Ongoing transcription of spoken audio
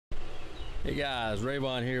Hey guys,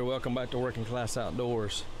 Ravon here. Welcome back to Working Class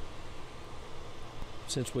Outdoors.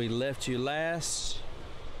 Since we left you last,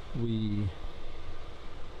 we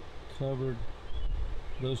covered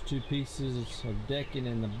those two pieces of decking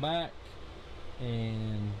in the back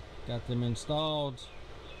and got them installed.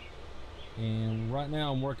 And right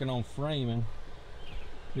now I'm working on framing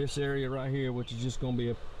this area right here, which is just going to be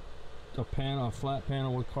a panel, a flat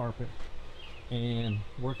panel with carpet, and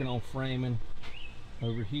working on framing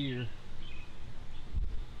over here.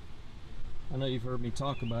 I know you've heard me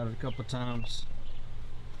talk about it a couple of times.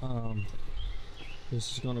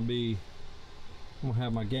 This is going to be, I'm going to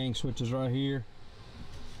have my gang switches right here,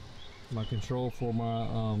 my control for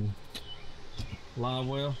my live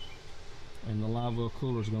well, and the live well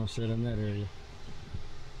cooler is going to sit in that area.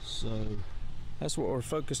 So that's what we're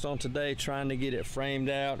focused on today, trying to get it framed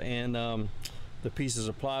out and the pieces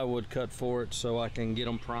of plywood cut for it so I can get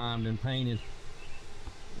them primed and painted,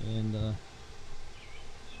 and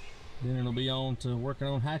then it'll be on to working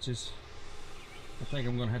on hatches. I think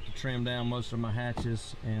I'm gonna have to trim down most of my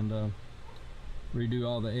hatches and redo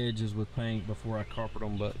all the edges with paint before I carpet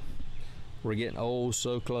them, but we're getting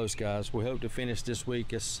so close, guys. We hope to finish this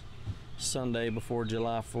week. It's Sunday before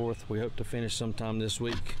July 4th. We hope to finish sometime this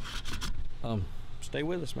week. Stay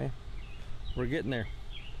with us, man. We're getting there.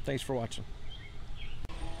 Thanks for watching.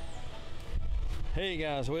 Hey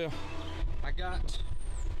guys, well, I got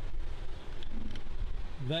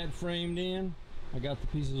that framed in. I got the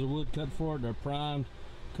pieces of wood cut for it. They're primed,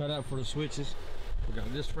 cut out for the switches. We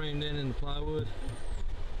got this framed in the plywood.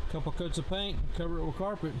 A couple coats of paint, cover it with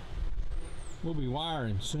carpet. We'll be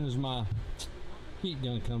wiring as soon as my heat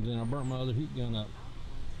gun comes in. I burnt my other heat gun up.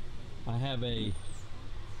 I have a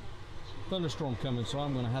thunderstorm coming, so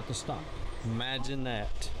I'm gonna have to stop. Imagine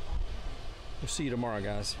that. We'll see you tomorrow,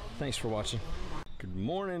 guys. Thanks for watching. Good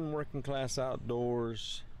morning, Working Class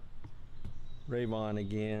Outdoors. Ravon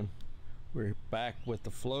again. We're back with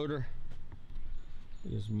the floater.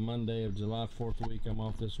 It is Monday of July 4th week. I'm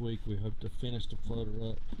off this week. We hope to finish the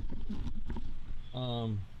floater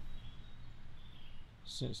up.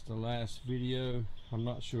 Since the last video, I'm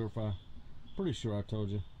not sure if pretty sure I told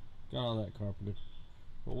you, got all that carpeted.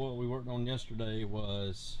 But what we worked on yesterday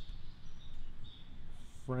was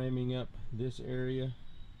framing up this area,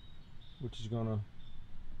 which is gonna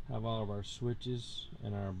have all of our switches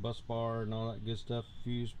and our bus bar and all that good stuff.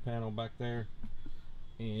 Fuse panel back there,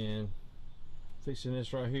 and fixing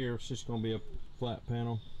this right here. It's just going to be a flat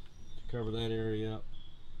panel to cover that area up.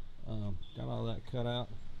 Got all that cut out.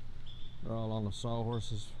 They're all on the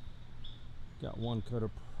sawhorses. Got one coat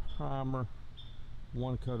of primer,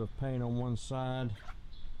 one coat of paint on one side.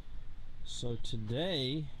 So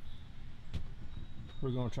today we're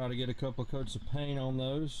going to try to get a couple of coats of paint on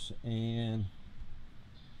those, and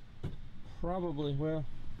probably, well,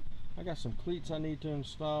 I got some cleats I need to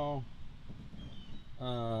install.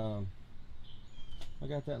 I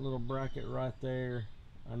got that little bracket right there.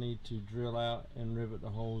 I need to drill out and rivet the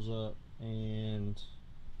holes up, and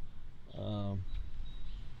I'm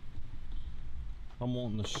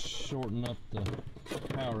wanting to shorten up the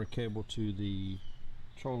power cable to the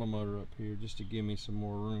trolling motor up here just to give me some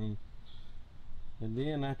more room. And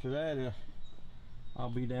then after that, I'll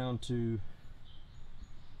be down to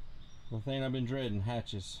the thing I've been dreading,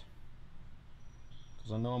 hatches,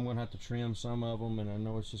 because I know I'm going to have to trim some of them, and I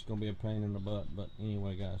know it's just going to be a pain in the butt. But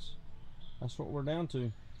anyway, guys, that's what we're down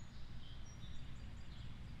to.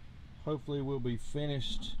 Hopefully we'll be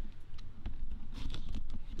finished.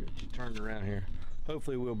 Get you turned around here.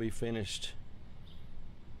 Hopefully we'll be finished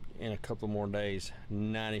in a couple more days,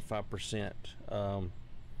 95%.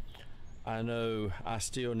 I know I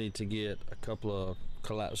still need to get a couple of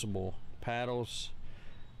collapsible paddles.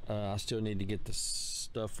 I still need to get the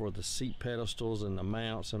stuff for the seat pedestals and the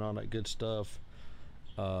mounts and all that good stuff.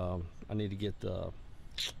 I need to get the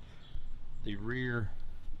rear,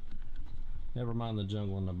 never mind the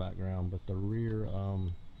jungle in the background, but the rear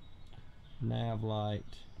nav light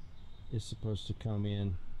is supposed to come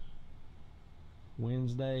in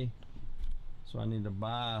Wednesday. So I need to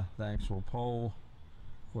buy the actual pole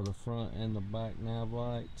for the front and the back nav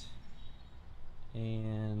light,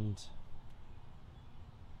 and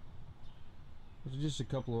there's just a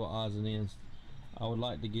couple of odds and ends. I would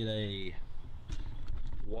like to get a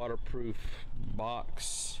waterproof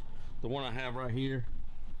box. The one I have right here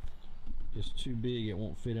is too big, it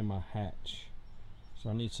won't fit in my hatch, so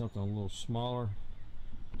I need something a little smaller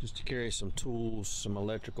just to carry some tools, some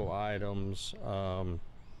electrical items,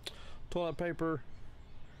 toilet paper,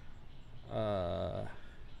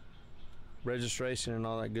 registration and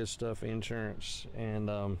all that good stuff, insurance, and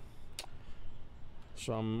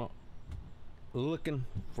so I'm looking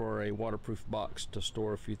for a waterproof box to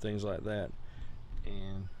store a few things like that,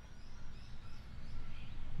 and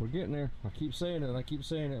we're getting there. I keep saying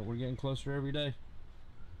it, we're getting closer every day.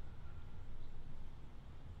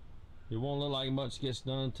 It won't look like much gets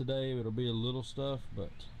done today. It'll be a little stuff,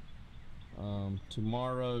 but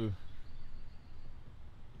tomorrow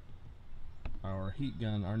our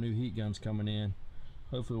new heat gun's coming in.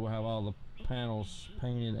 Hopefully we'll have all the panels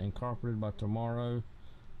painted and carpeted by tomorrow,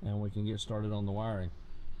 and we can get started on the wiring.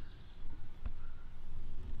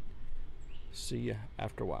 See ya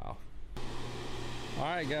after a while.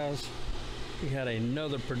 Alright guys, we had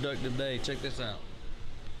another productive day. Check this out.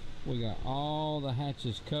 We got all the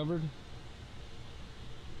hatches covered.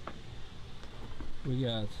 We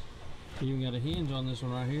even got a hinge on this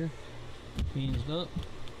one right here, hinged up.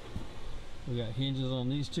 We got hinges on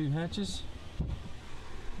these two hatches.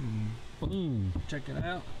 Boom, check it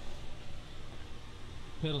out.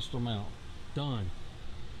 Pedestal mount, done.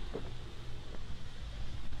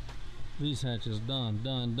 These hatches done.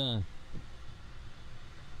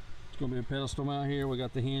 It's gonna be a pedestal mount here. We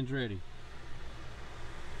got the hinge ready.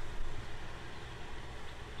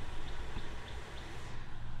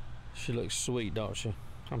 She looks sweet, don't she?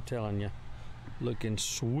 I'm telling you, looking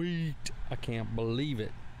sweet. I can't believe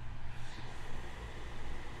it.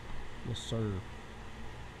 Yes sir.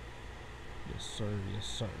 Yes sir, yes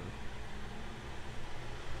sir.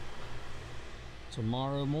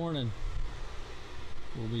 Tomorrow morning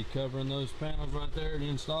we'll be covering those panels right there and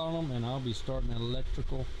installing them, and I'll be starting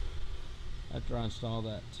electrical after I install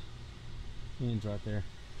that hinge right there.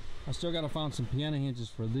 I still got to find some piano hinges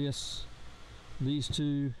for this, these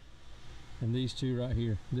two, and these two right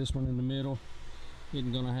here. This one in the middle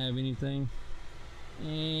isn't gonna have anything,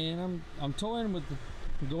 and I'm toying with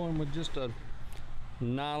going with just a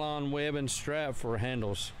nylon webbing strap for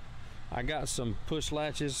handles. I got some push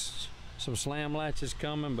latches, some slam latches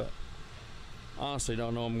coming, but honestly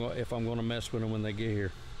don't know if I'm gonna mess with them when they get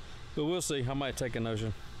here, but we'll see. I might take a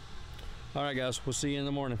notion. All right guys, we'll see you in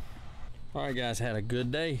the morning. All right guys, had a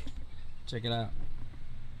good day. Check it out.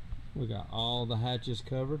 We got all the hatches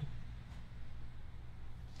covered.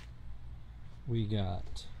 We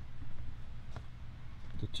got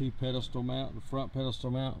the two pedestal mount, the front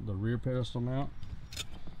pedestal mount, the rear pedestal mount.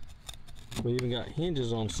 We even got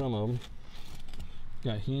hinges on some of them.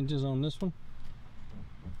 Got hinges on this one.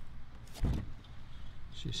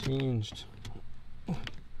 She's hinged.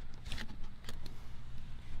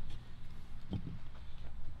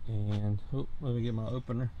 And oh, let me get my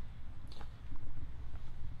opener.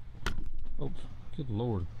 Oops, good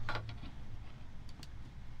lord.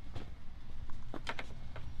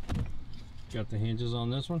 Got the hinges on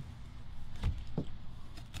this one.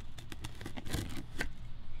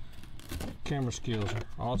 Camera skills are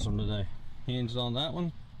awesome today. Hinged on that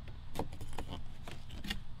one.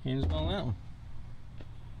 Hinged on that one.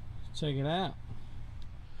 Check it out.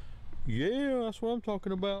 Yeah, that's what I'm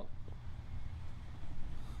talking about.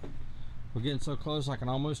 We're getting so close I can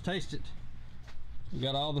almost taste it. We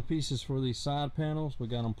got all the pieces for these side panels. We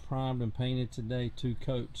got them primed and painted today, 2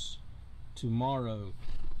 coats. Tomorrow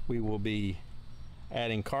we will be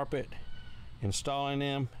adding carpet, installing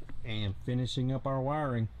them, and finishing up our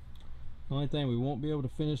wiring. The only thing we won't be able to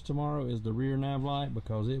finish tomorrow is the rear nav light,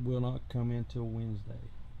 because it will not come in till Wednesday.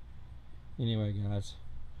 Anyway guys,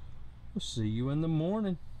 we'll see you in the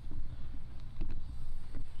morning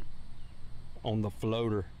on the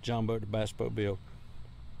Floater Jon Boat, the Bass Boat build.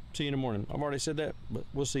 See you in the morning. I've already said that, but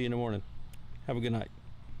we'll see you in the morning. Have a good night.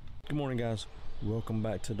 Good morning guys. Welcome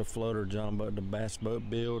back to the Floater Jon Boat, the Bass Boat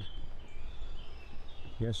build.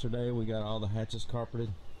 Yesterday we got all the hatches carpeted.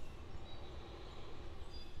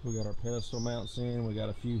 We got our pedestal mounts in. We got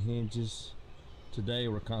a few hinges. Today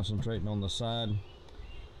we're concentrating on the side,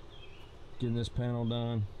 getting this panel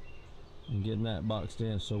done and getting that boxed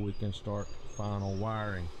in so we can start final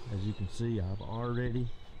wiring. As you can see, I've already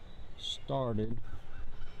started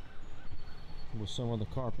with some of the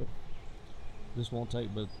carpet. This won't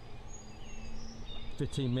take but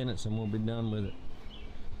 15 minutes and we'll be done with it,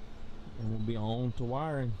 and we'll be on to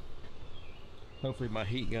wiring. Hopefully my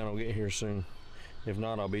heat gun will get here soon. If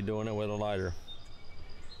not, I'll be doing it with a lighter.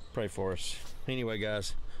 Pray for us. Anyway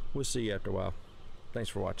guys, we'll see you after a while. Thanks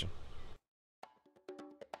for watching.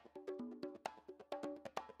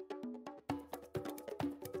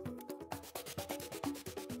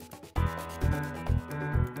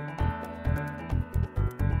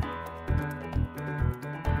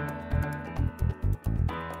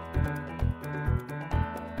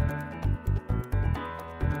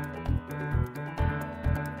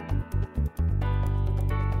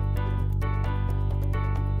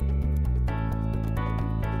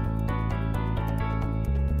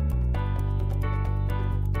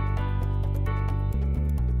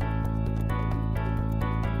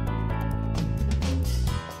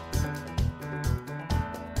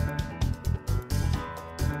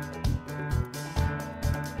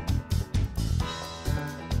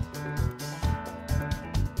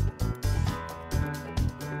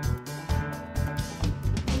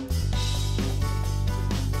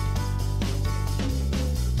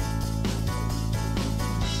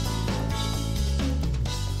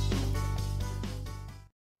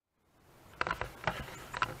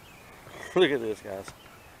 Look at this, guys.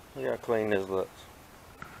 Look how clean this looks.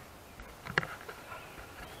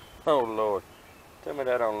 Oh Lord, tell me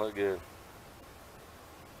that don't look good.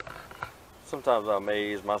 Sometimes I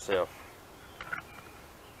amaze myself.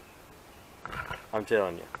 I'm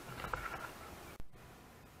telling you.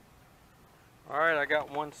 Alright, I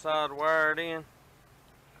got one side wired in.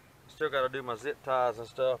 Still got to do my zip ties and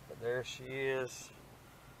stuff, but there she is.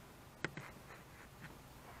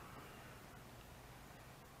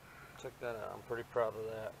 Check that out. I'm pretty proud of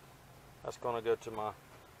that. That's going to go to my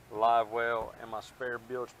live well and my spare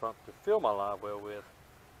bilge pump to fill my live well with.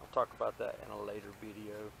 I'll talk about that in a later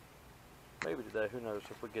video. Maybe today, who knows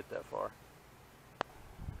if we get that far.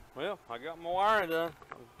 Well, I got my wiring done.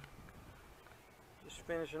 I'm just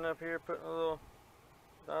finishing up here, putting a little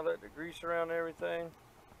dielectric grease around everything.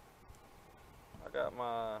 I got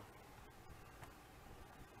my,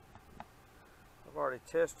 I've already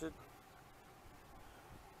tested.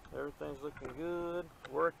 Everything's looking good,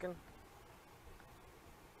 working.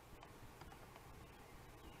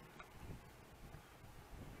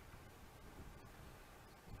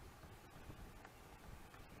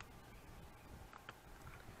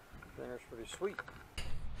 That's pretty sweet.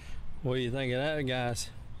 What do you think of that, guys?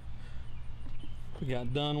 We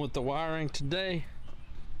got done with the wiring today.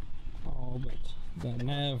 Oh, but that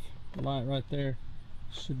nav light right there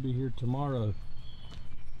should be here tomorrow.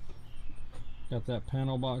 Got that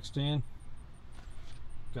panel boxed in.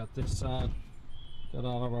 Got this side. Got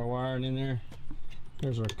all of our wiring in there.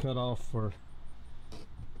 There's our cutoff for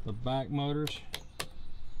the back motors.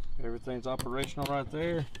 Everything's operational right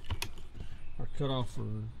there. Our cutoff for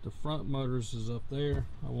the front motors is up there.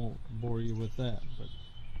 I won't bore you with that, but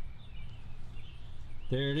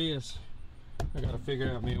there it is. I gotta figure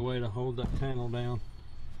out me a way to hold that panel down.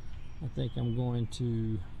 I think I'm going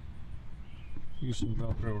to use some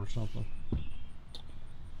Velcro or something.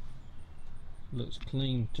 Looks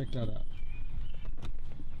clean. Check that out.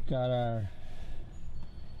 Got our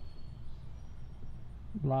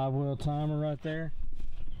live well timer right there.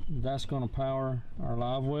 That's going to power our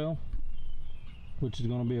live well, which is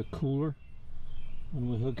going to be a cooler when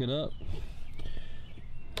we hook it up.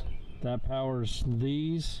 That powers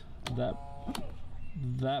these. That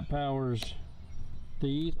powers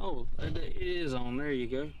these. Oh, it is on. There you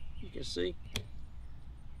go. You can see.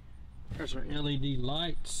 There's our LED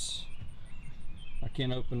lights. I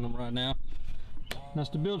can't open them right now. That's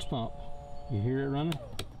the bilge pump. You hear it running?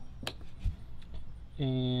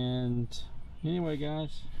 And anyway,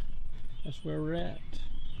 guys, that's where we're at.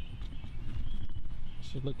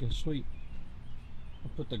 It's looking sweet. I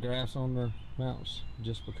put the grass on the mounts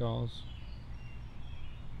just because.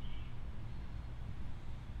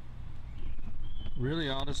 Really,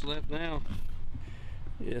 all that's left now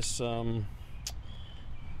is trying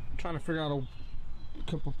to figure out a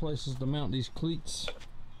couple places to mount these cleats.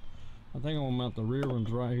 I think I'm gonna mount the rear ones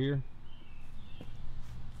right here.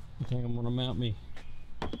 I think I'm gonna mount me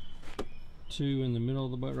 2 in the middle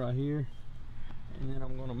of the boat right here, and then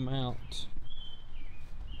I'm gonna mount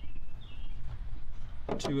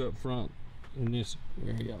 2 up front in this.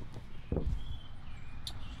 There you go.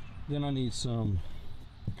 Then I need some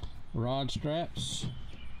rod straps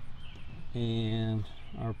and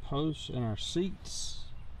our posts and our seats,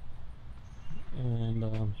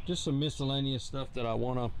 and just some miscellaneous stuff that I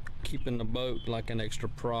want to keep in the boat, like an extra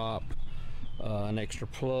prop, an extra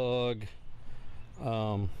plug,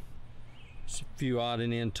 a few odd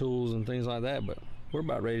and end tools and things like that. But we're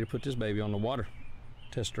about ready to put this baby on the water,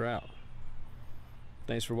 test her out.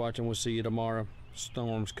 Thanks for watching. We'll see you tomorrow.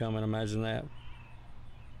 Storm's coming, imagine that.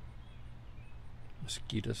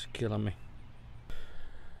 Mosquitoes killing me.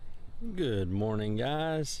 Good morning,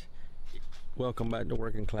 guys. Welcome back to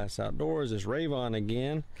Working Class Outdoors. It's Rayvon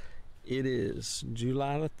again. It is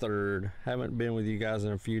July the 3rd. Haven't been with you guys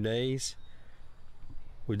in a few days.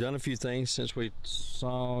 We've done a few things since we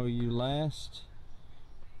saw you last.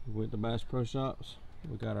 We went to Bass Pro Shops.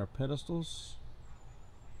 We got our pedestals,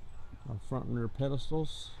 our front and rear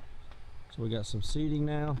pedestals. So we got some seating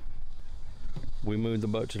now. We moved the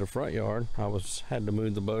boat to the front yard. Had to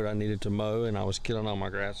move the boat. I needed to mow, and I was killing all my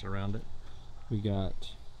grass around it. We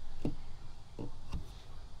got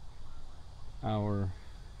our,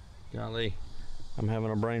 golly, I'm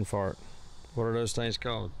having a brain fart. What are those things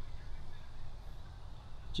called?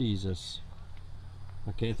 Jesus,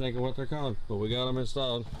 I can't think of what they're called, but we got them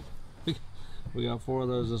installed. We got 4 of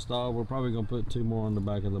those installed. We're probably gonna put 2 more on the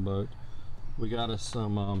back of the boat. We got us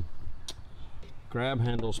some grab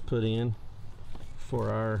handles put in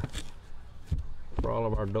for all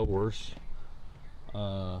of our doors,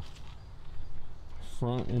 front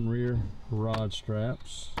and rear rod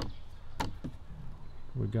straps.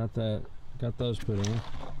 We got that got those put in.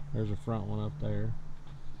 There's a front one up there.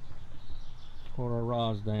 Pulled our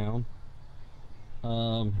rods down.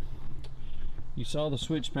 You saw the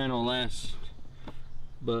switch panel last,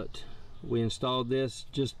 but we installed this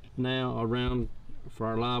just now around for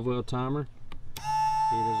our live well timer.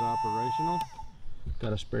 It is operational.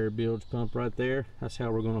 Got a spare bilge pump right there. That's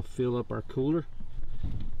how we're going to fill up our cooler.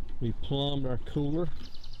 We plumbed our cooler,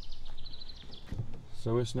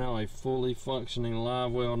 so it's now a fully functioning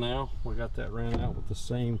live well now. We got that ran out with the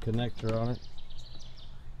same connector on it.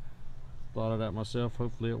 Thought of that myself.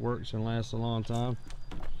 Hopefully it works and lasts a long time.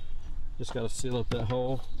 Just got to seal up that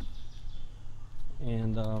hole.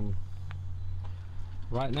 And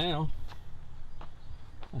right now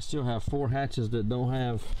I still have 4 hatches that don't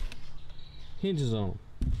have hinges on them.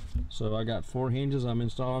 So I got 4 hinges. I'm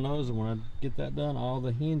installing those, and when I get that done, all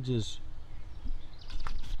the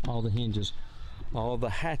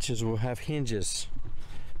hatches will have hinges.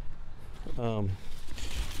 As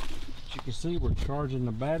you can see, we're charging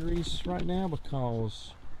the batteries right now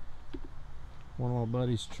because one of my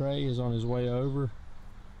buddies, Trey, is on his way over.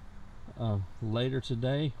 Later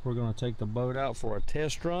today, we're going to take the boat out for a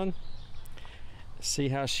test run, see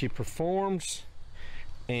how she performs,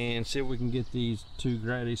 and see if we can get these two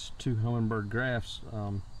Humminbird graphs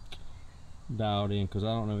dialed in, because I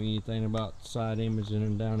don't know anything about side imaging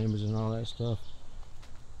and down imaging and all that stuff.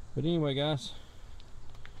 But anyway, guys,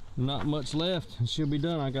 not much left and she'll be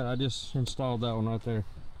done. I just installed that one right there.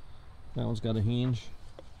 That one's got a hinge.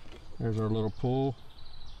 There's our little pull.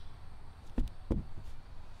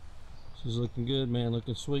 She's looking good, man,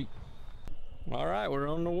 looking sweet. All right, we're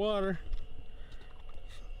on the water,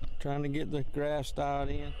 trying to get the graphs dialed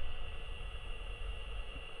in.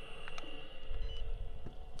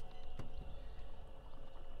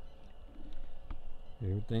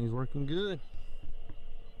 Everything's working good.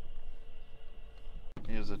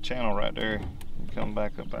 Here's a channel right there. You come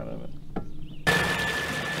back up out of it.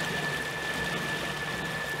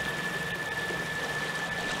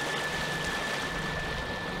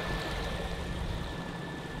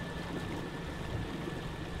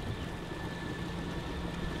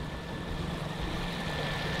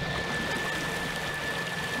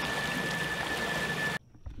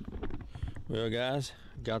 Well, guys,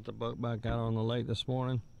 got the boat back out on the lake this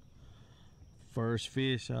morning. First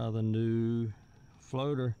fish out of the new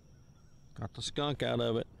floater. Got the skunk out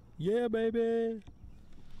of it. Yeah, baby!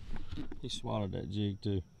 He swallowed that jig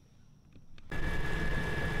too.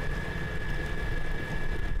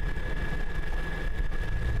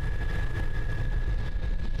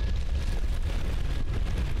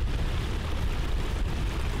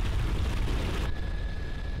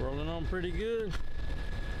 Rolling on pretty good.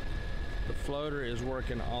 The floater is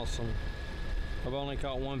working awesome. I've only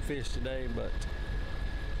caught 1 fish today, but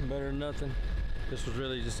better than nothing. This was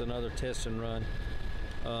really just another testing run.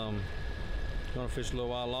 Gonna fish a little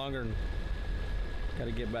while longer and got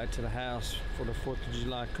to get back to the house for the 4th of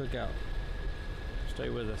July cookout. Stay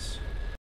with us.